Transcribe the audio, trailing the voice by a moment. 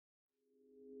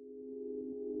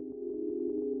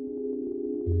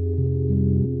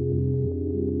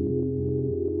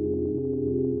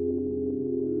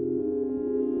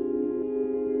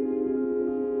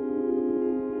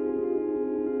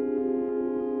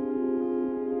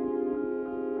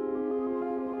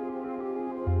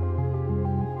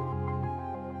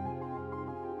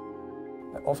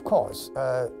of course,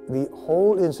 the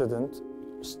whole incident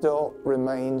still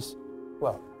remains,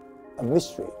 well, a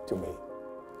mystery to me.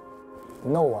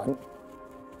 No one,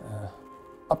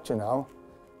 up to now,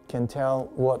 can tell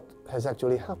what has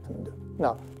actually happened.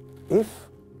 Now, if,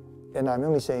 and I'm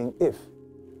only saying if,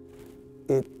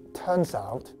 it turns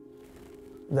out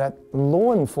that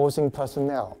law enforcing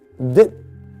personnel did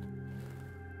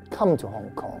come to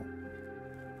Hong Kong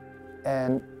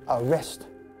and arrest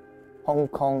Hong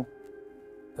Kong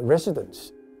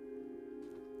residents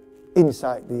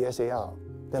inside the SAR,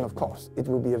 then of course it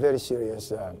will be a very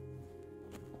serious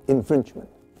infringement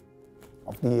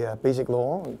of the basic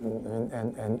law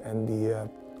and the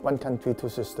one country, two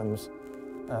systems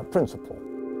principle.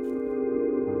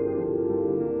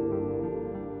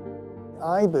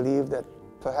 I believe that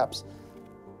perhaps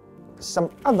some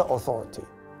other authority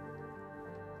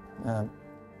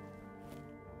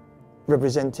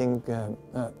representing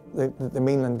the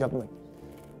mainland government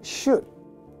should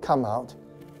come out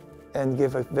and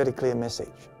give a very clear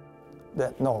message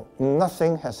that no,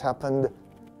 nothing has happened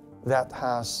that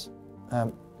has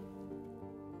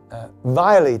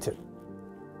violated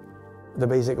the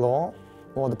basic law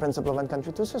or the principle of one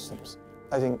country, two systems.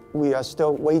 I think we are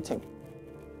still waiting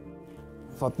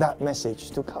for that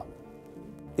message to come.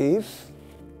 If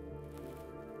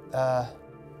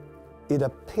it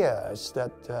appears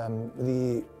that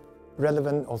the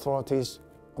relevant authorities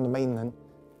on the mainland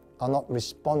are not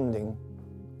responding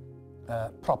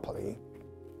properly,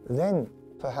 then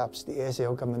perhaps the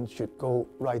ASEO government should go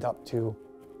right up to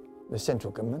the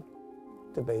central government,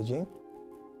 to Beijing,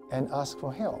 and ask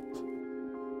for help.